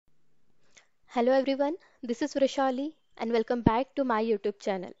Hello everyone, this is Vrishali and welcome back to my YouTube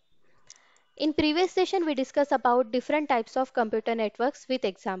channel. In previous session we discussed about different types of computer networks with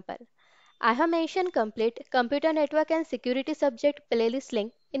example. I have mentioned complete computer network and security subject playlist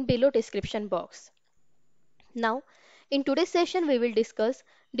link in below description box. Now, in today's session we will discuss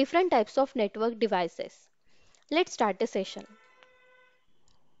different types of network devices. Let's start the session.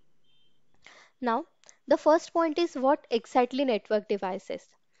 Now, the first point is what exactly network devices.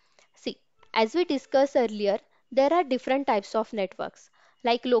 See, as we discussed earlier, there are different types of networks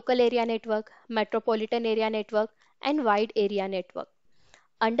like local area network, metropolitan area network, and wide area network.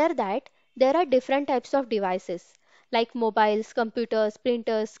 Under that, there are different types of devices like mobiles, computers,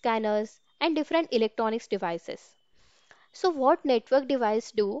 printers, scanners, and different electronics devices. So what network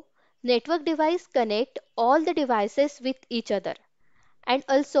device do? Network device connect all the devices with each other, and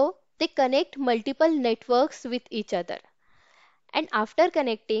also they connect multiple networks with each other, and after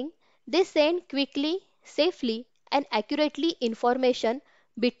connecting they send quickly, safely and accurately information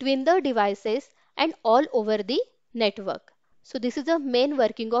between the devices and all over the network. So this is the main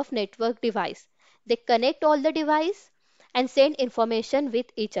working of network device. They connect all the device and send information with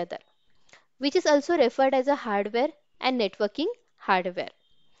each other, which is also referred as a hardware and networking hardware.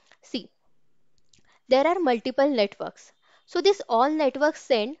 See, there are multiple networks. So these all networks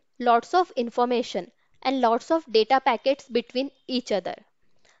send lots of information and lots of data packets between each other.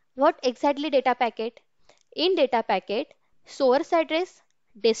 What exactly data packet? In data packet, source address,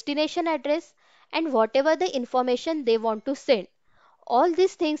 destination address, and whatever the information they want to send. All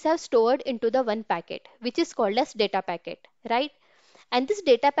these things are stored into the one packet, which is called as data packet, right? And this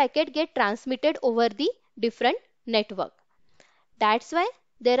data packet get transmitted over the different network. That's why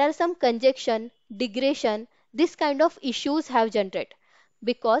there are some congestion, degradation, this kind of issues have generated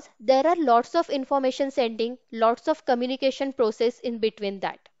because there are lots of information sending, lots of communication process in between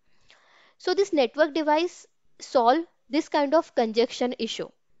that. So this network device solve this kind of congestion issue.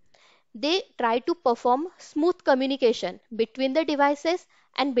 They try to perform smooth communication between the devices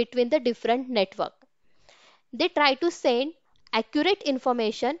and between the different network. They try to send accurate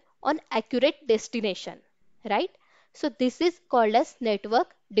information on accurate destination, right? So this is called as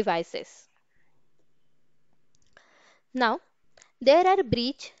network devices. Now, there are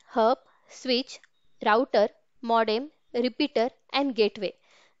bridge, hub, switch, router, modem, repeater, and gateway.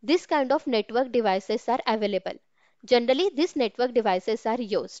 This kind of network devices are available. Generally, these network devices are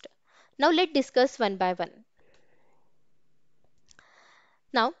used. Now, let's discuss one by one.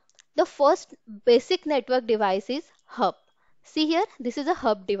 Now, the first basic network device is hub. See here, this is a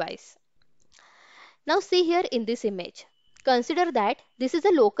hub device. Now, see here in this image. Consider that this is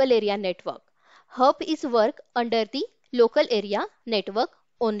a local area network. Hub is work under the local area network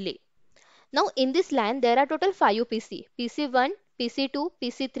only. Now in this LAN there are total 5 PC, PC1, PC2,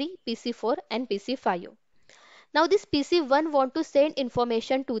 PC3, PC4 and PC5. Now this PC1 want to send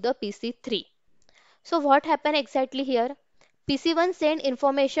information to the PC3. So what happened exactly here? PC1 send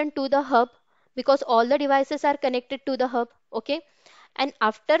information to the hub because all the devices are connected to the hub, okay? And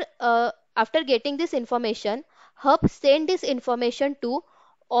after getting this information, hub send this information to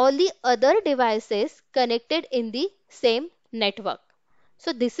all the other devices connected in the same network.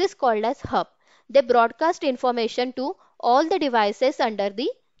 So this is called as hub. They broadcast information to all the devices under the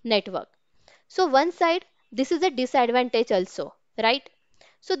network. So one side, this is a disadvantage also, right?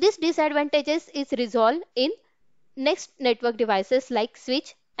 So this disadvantages is resolved in next network devices like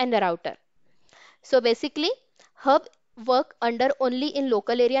switch and router. So basically, hub work under only in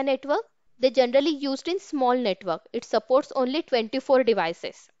local area network. They generally used in small network. It supports only 24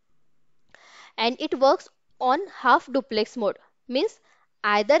 devices and it works on half duplex mode. Means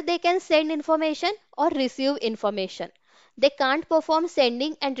either they can send information or receive information. They can't perform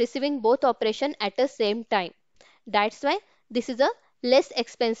sending and receiving both operation at the same time. That's why this is a less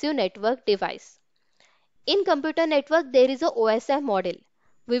expensive network device. In computer network, there is a OSI model.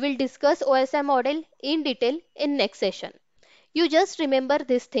 We will discuss OSI model in detail in next session. You just remember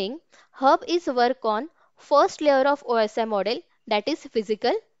this thing. Hub is work on first layer of OSI model, that is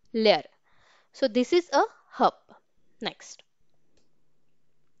physical layer. So this is a hub. Next.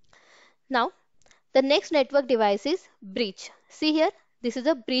 Now the next network device is bridge. See here, this is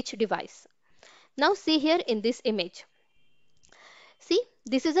a bridge device. Now see here in this image. See,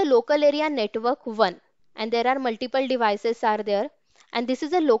 this is a local area network 1 and there are multiple devices are there, and this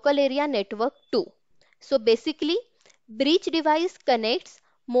is a local area network 2. So basically bridge device connects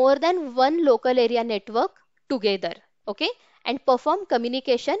more than one local area network together, okay, and perform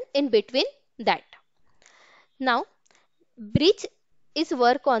communication in between that. Now bridge is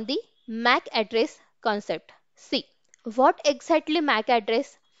work on the MAC address concept. See, what exactly MAC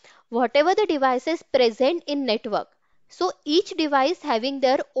address? whatever the devices present in network. So each device having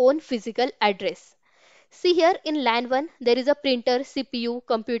their own physical address. See here in LAN 1 there is a printer, CPU,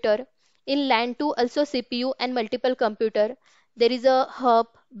 computer. In LAN 2 also CPU and multiple computer. There is a hub,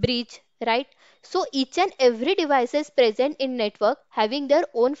 bridge, right? So each and every device is present in network having their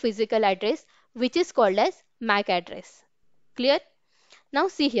own physical address which is called as MAC address. Clear? Now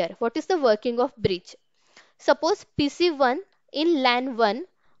see here what is the working of bridge. Suppose PC1 in LAN 1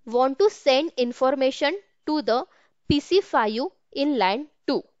 want to send information to the PC5 in LAN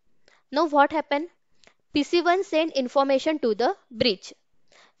 2. Now what happened? PC1 send information to the bridge.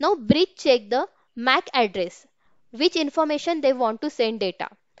 Now bridge check the MAC address, which information they want to send data.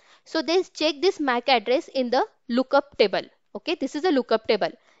 So they check this MAC address in the lookup table. Okay, this is a lookup table.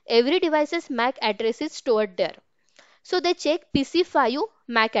 Every device's MAC address is stored there. So they check PC5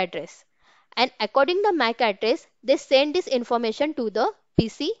 MAC address. And according to MAC address, they send this information to the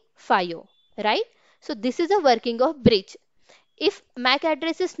PC5. Right? So this is a working of bridge. If MAC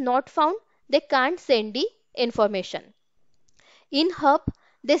address is not found, they can't send the information. In hub,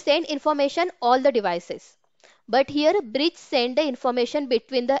 they send information all the devices. But here bridge send the information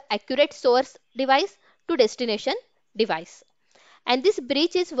between the accurate source device to destination device. And this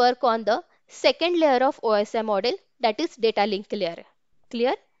bridge is work on the second layer of OSI model, that is data link layer.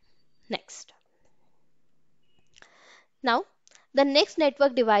 Clear? Next. Now the next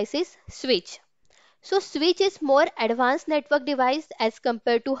network device is switch. So switch is more advanced network device as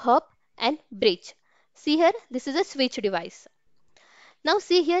compared to hub and bridge. See here, this is a switch device. Now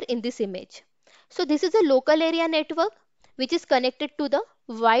see here in this image. So this is a local area network which is connected to the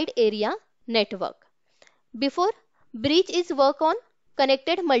wide area network. Before, bridge is work on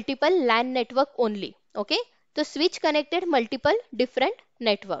connected multiple LAN network only. Okay. So switch connected multiple different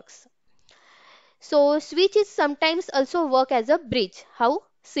networks. So switch is sometimes also work as a bridge. How?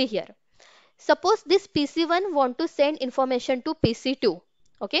 See here. Suppose this PC1 want to send information to PC2.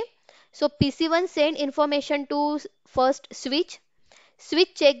 Okay. So PC1 send information to first switch.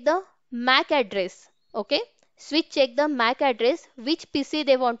 Switch check the MAC address. Okay. Switch check the MAC address which PC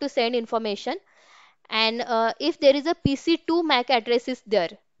they want to send information, and if there is a PC2 MAC address is there,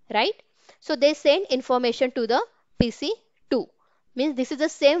 right? So they send information to the PC2. Means this is the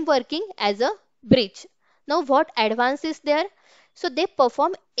same working as a bridge. Now what advance is there? So they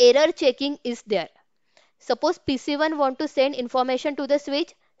perform error checking is there. Suppose PC1 want to send information to the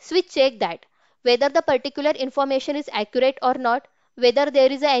switch, switch check that whether the particular information is accurate or not, whether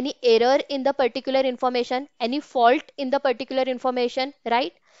there is any error in the particular information, any fault in the particular information,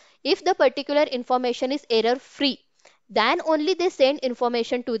 right? If the particular information is error free, then only they send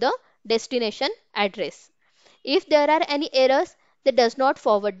information to the destination address. If there are any errors, they does not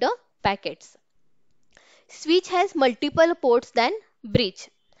forward the packets. Switch has multiple ports than bridge,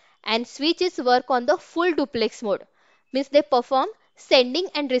 and switches work on the full duplex mode. Means they perform sending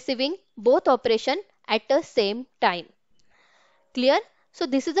and receiving both operation at the same time. Clear? So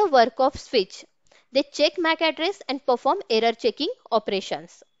this is the work of switch. They check MAC address and perform error checking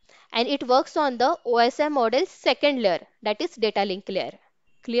operations. And it works on the OSI model second layer, that is data link layer.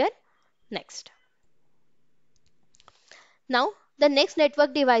 Clear? Next. Now the next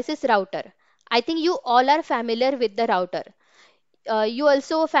network device is router. I think you all are familiar with the router. You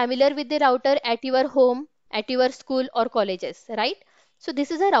also familiar with the router at your home, at your school or colleges, right? So this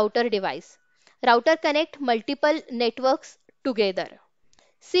is a router device. Router connect multiple networks together.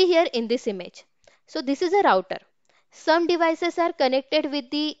 See here in this image. So this is a router. Some devices are connected with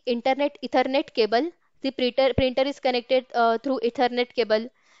the internet Ethernet cable. The printer is connected through Ethernet cable.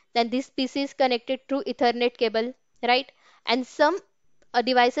 Then this PC is connected through Ethernet cable, right? And some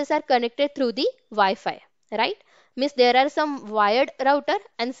devices are connected through the Wi-Fi, right? Means there are some wired router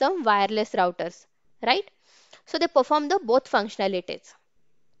and some wireless routers, right? So they perform the both functionalities.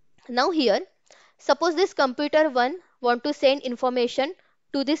 Now here, suppose this computer 1 want to send information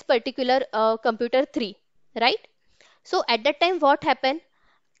to this particular computer 3, right? So at that time what happened?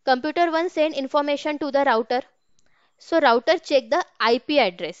 Computer 1 send information to the router. So router check the IP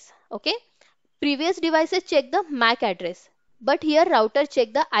address, okay? Previous devices check the MAC address, but here router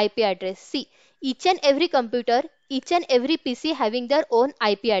check the IP address. See, each and every computer, each and every PC having their own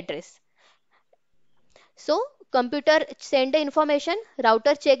IP address. So computer send the information,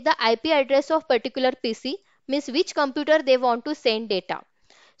 router check the IP address of particular PC, means which computer they want to send data.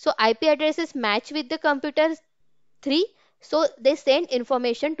 So IP addresses match with the computer 3, so they send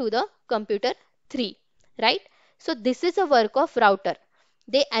information to the computer 3, right? So this is a work of router.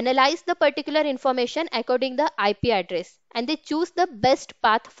 They analyze the particular information according the IP address and they choose the best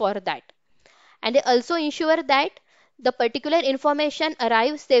path for that. And they also ensure that the particular information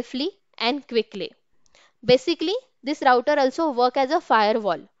arrives safely and quickly. Basically, this router also work as a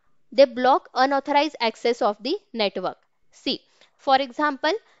firewall. They block unauthorized access of the network. See, for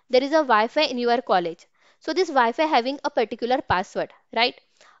example, there is a Wi-Fi in your college. So this Wi-Fi having a particular password, right?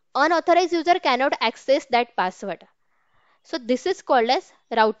 Unauthorized user cannot access that password. So this is called as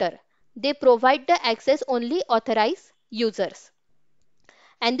router. They provide the access only authorized users.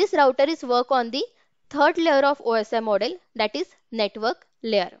 And this router is work on the third layer of OSI model, that is network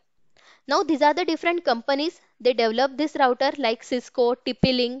layer. Now these are the different companies they develop this router like Cisco,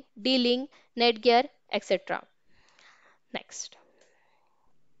 TP-Link, D-Link, Netgear, etc. Next.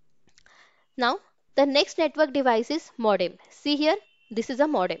 Now the next network device is modem. See here, this is a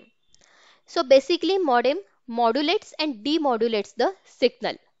modem. So basically modem modulates and demodulates the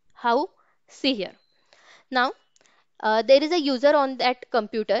signal. How? See here. Now there is a user on that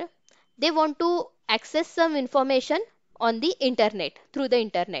computer. They want to access some information on the internet through the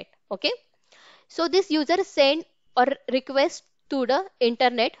internet. Okay. So this user send or request to the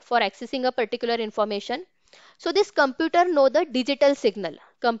internet for accessing a particular information. So this computer know the digital signal.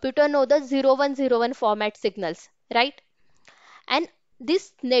 Computer know the 0101 format signals, right? And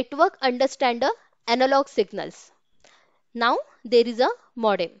this network understand the analog signals. Now there is a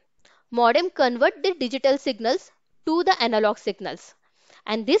modem. Modem convert the digital signals to the analog signals.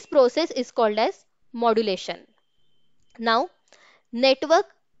 And this process is called as modulation. Now network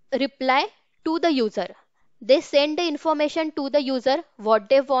reply to the user. They send the information to the user what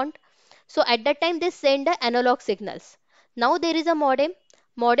they want. So at that time they send the analog signals. Now there is a modem.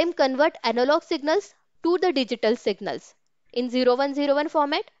 Modem convert analog signals to the digital signals in 0101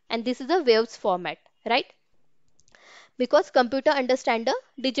 format, and this is a waves format, right? Because computer understand the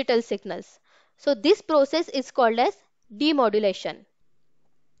digital signals. So this process is called as demodulation.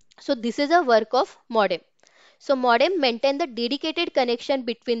 So this is a work of modem. So modem maintain the dedicated connection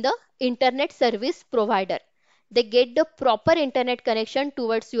between the internet service provider. They get the proper internet connection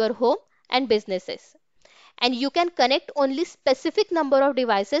towards your home and businesses. And you can connect only specific number of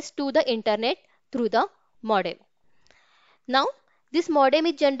devices to the internet through the modem. Now, this modem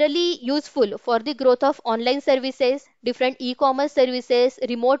is generally useful for the growth of online services, different e-commerce services,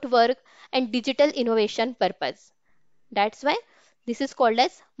 remote work, and digital innovation purpose. That's why this is called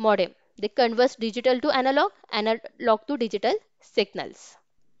as modem. They convert digital to analog, analog to digital signals.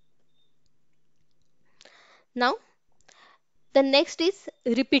 Now, the next is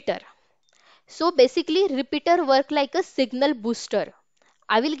repeater. So basically, repeater work like a signal booster.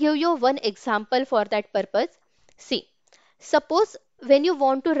 I will give you one example for that purpose. See, suppose when you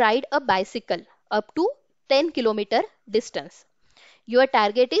want to ride a bicycle up to 10 km distance, your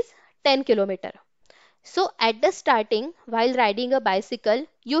target is 10 km. So at the starting, while riding a bicycle,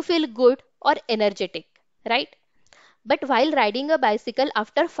 you feel good or energetic, right? But while riding a bicycle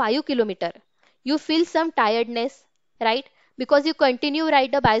after 5 km, you feel some tiredness, right? Because you continue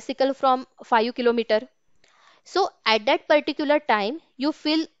ride the bicycle from 5 km. So at that particular time, you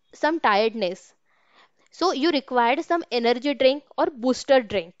feel some tiredness. So you required some energy drink or booster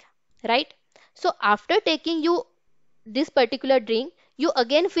drink, right? So after taking you this particular drink, you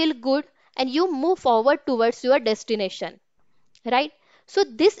again feel good and you move forward towards your destination, right? So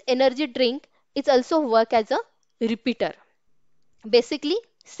this energy drink is also work as a repeater. Basically,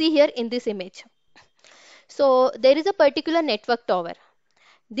 see here in this image. So there is a particular network tower.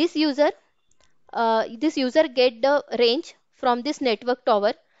 This user, this user get the range from this network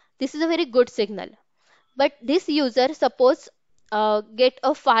tower. This is a very good signal. But this user suppose get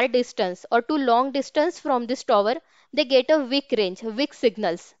a far distance or too long distance from this tower, they get a weak range, weak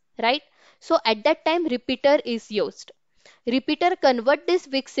signals, right? So at that time repeater is used. Repeater convert this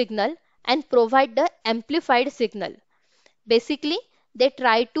weak signal and provide the amplified signal. Basically, they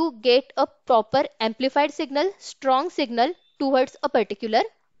try to get a proper amplified signal, strong signal towards a particular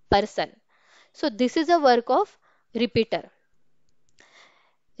person. So this is a work of repeater.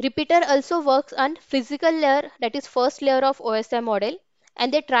 Repeater also works on physical layer, that is first layer of OSI model,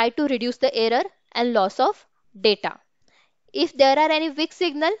 and they try to reduce the error and loss of data. If there are any weak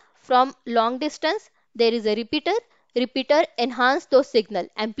signal from long distance, there is a repeater. Repeater enhance those signal,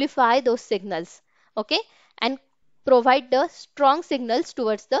 amplify those signals, okay, and provide the strong signals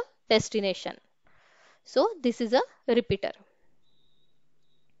towards the destination. So this is a repeater.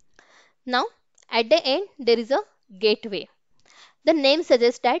 Now at the end there is a gateway. The name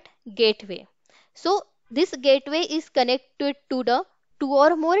suggests that gateway. So this gateway is connected to the two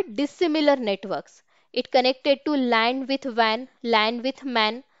or more dissimilar networks. It connected to LAN with WAN, LAN with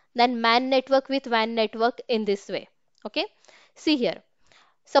MAN, then MAN network with WAN network in this way. Okay. See here.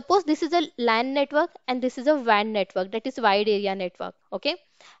 Suppose this is a LAN network and this is a WAN network, that is wide area network. Okay.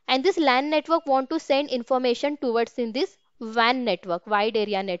 And this LAN network want to send information towards in this WAN network, wide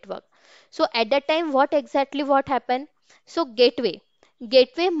area network. So at that time, what happened? So gateway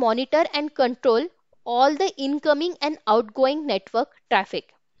monitor and control all the incoming and outgoing network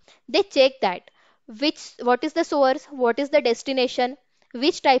traffic. They check that what is the source, what is the destination,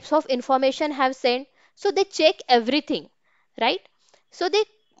 which types of information have sent. So they check everything, right? So they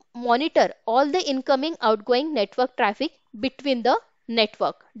monitor all the incoming outgoing network traffic between the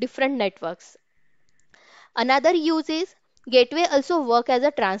different networks. Another use is gateway also work as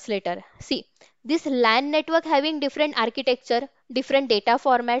a translator. See, this LAN network having different architecture, different data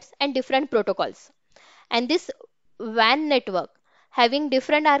formats and different protocols. And this WAN network having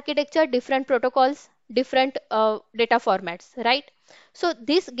different architecture, different protocols, different data formats, right? So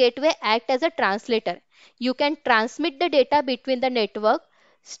this gateway act as a translator. You can transmit the data between the network,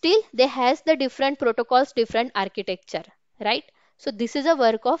 still they has the different protocols, different architecture, right? So this is a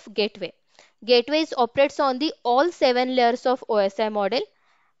work of gateway. Gateways operates on the all 7 layers of OSI model,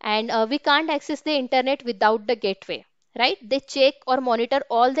 and we can't access the internet without the gateway, right? They check or monitor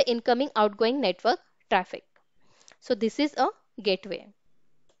all the incoming outgoing network traffic. So this is a gateway.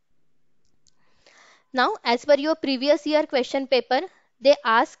 Now, as per your previous year question paper, they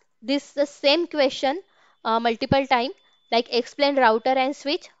ask this the same question multiple time, like explain router and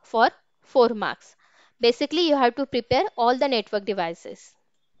switch for 4 marks. Basically, you have to prepare all the network devices.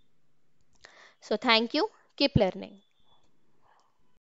 So thank you. Keep learning.